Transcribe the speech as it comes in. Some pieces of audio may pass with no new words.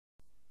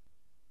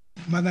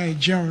My name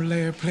is General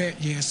Larry Platt,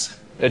 yes.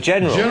 A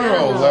general?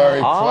 General Larry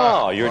Platt.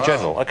 Ah, you're a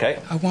general, okay.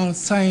 I want to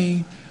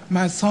sing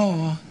my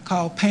song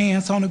called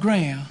Pants on the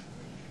Ground.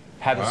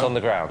 Pants on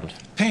the ground.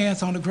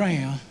 Pants on the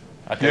ground.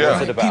 Okay,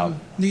 what's it about? People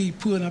need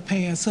putting their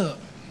pants up.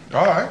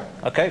 All right.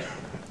 Okay.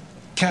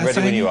 Can I Ready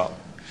sing when it? you are.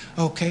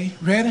 Okay,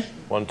 ready?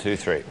 1, 2,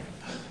 3.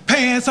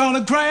 Pants on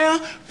the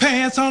ground,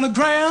 pants on the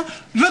ground,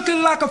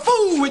 looking like a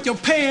fool with your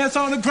pants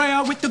on the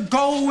ground, with the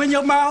gold in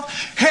your mouth,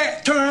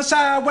 hat turned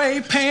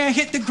sideways, pants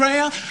hit the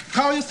ground.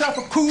 Call yourself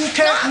a cool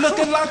cat,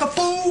 looking like a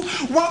fool,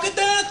 walking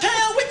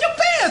downtown with your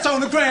pants on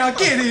the ground.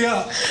 Get it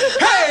up.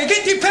 Hey,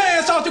 get your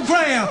pants off the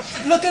ground,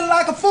 looking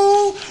like a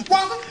fool,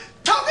 walking,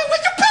 talking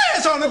with your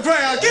pants on the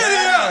ground. Get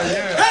it up.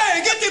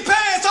 Hey, get your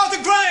pants off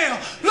the ground,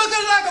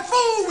 looking like a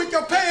fool with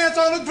your pants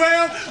on the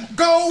ground,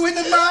 gold in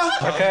the mouth,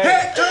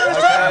 hat turned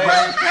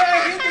sideways,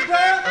 pants hit the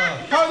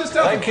ground. Call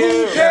yourself a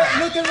cool cat,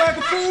 looking like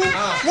a fool,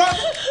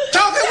 walking,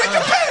 talking with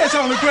your pants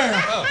on the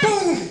ground.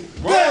 Boom.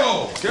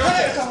 Whoa.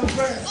 Pants on the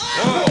ground.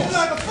 Looking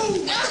like a fool.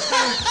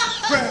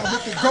 Ground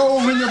with the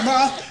gold in your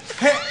mouth.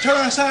 Hat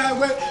turned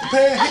sideways,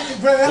 pants hit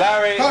the ground.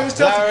 Larry, call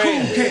yourself a cool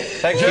Larry, cat.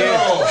 thank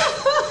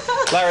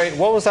you. Larry,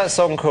 what was that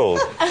song called?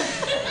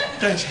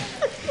 Thank you.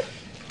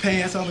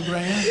 Pants on the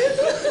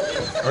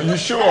ground. Are you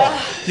sure?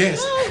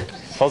 Yes.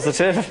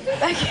 Positive?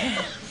 Okay.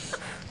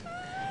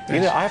 You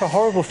know, I have a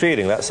horrible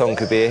feeling that song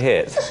could be a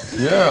hit.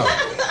 Yeah.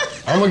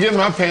 I'm going to get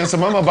my pants up.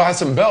 I'm going to buy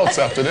some belts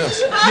after this.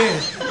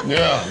 Yes.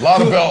 Yeah, a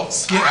lot of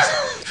belts.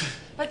 Yes.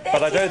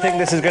 But I don't think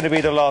this is going to be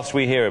the last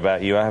we hear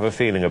about you. I have a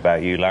feeling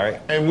about you, Larry.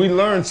 And we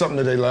learned something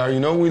today, Larry. You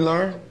know what we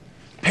learned?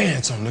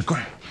 Pants on the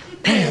ground.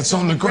 Pants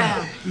on the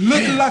ground.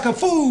 Looking like a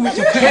fool with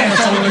your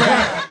pants on the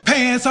ground.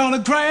 Pants on the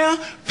ground,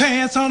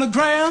 pants on the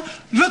ground.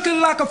 Looking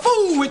like a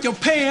fool with your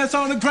pants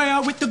on the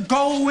ground, with the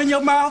gold in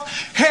your mouth,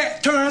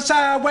 hat turned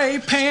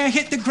sideways, pants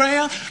hit the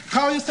ground.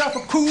 Call yourself a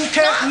cool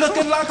cat,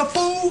 looking like a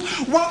fool,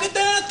 walking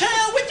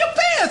downtown with your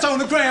pants on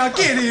the ground.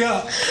 Get it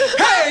up.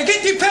 Hey,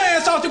 get your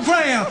pants off the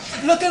ground.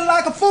 Looking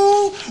like a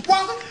fool,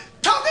 walking,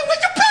 talking with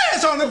your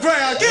pants on the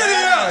ground. Get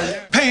it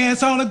up.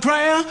 Pants on the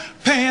ground,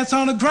 pants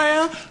on the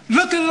ground.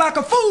 Looking like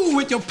a fool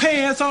with your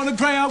pants on the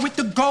ground, with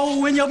the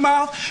gold in your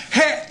mouth,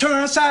 hat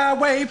turned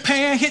sideways,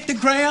 pants hit the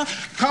ground.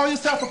 Call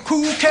yourself a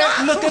cool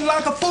cat, looking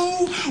like a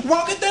fool,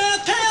 walking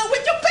downtown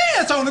with your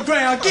pants on the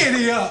ground. Get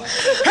it up.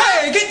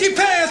 Hey, get your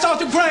pants off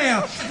the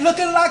ground.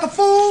 Looking like a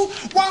fool,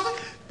 walking,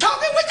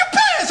 talking with your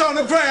pants on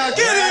the ground.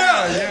 Get it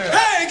up.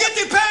 Hey, get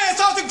your pants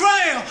off the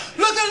ground.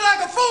 Looking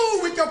like a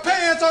fool with your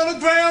pants on the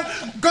ground.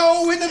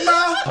 Gold in the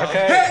mouth.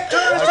 Head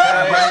turned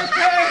sideways,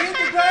 pants hit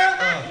the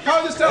ground.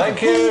 Call yourself a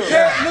cool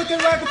cat, looking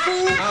like a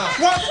fool.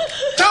 Walking,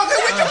 talking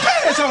with your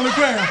pants on the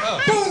ground.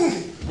 Boom.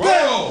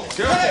 Whoa.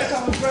 Pants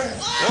on the ground.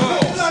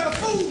 Looking like a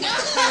fool.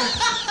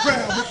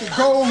 Ground with the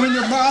gold in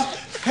your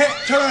mouth. Head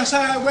turned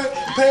sideways,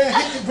 pants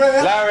hit the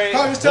ground. Larry,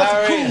 call yourself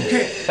a cool Larry,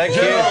 cat. thank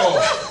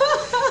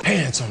you.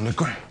 Pants on the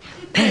ground.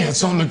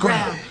 Pants on the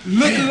ground.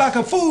 Looking like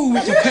a fool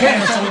with your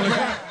pants on the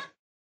ground.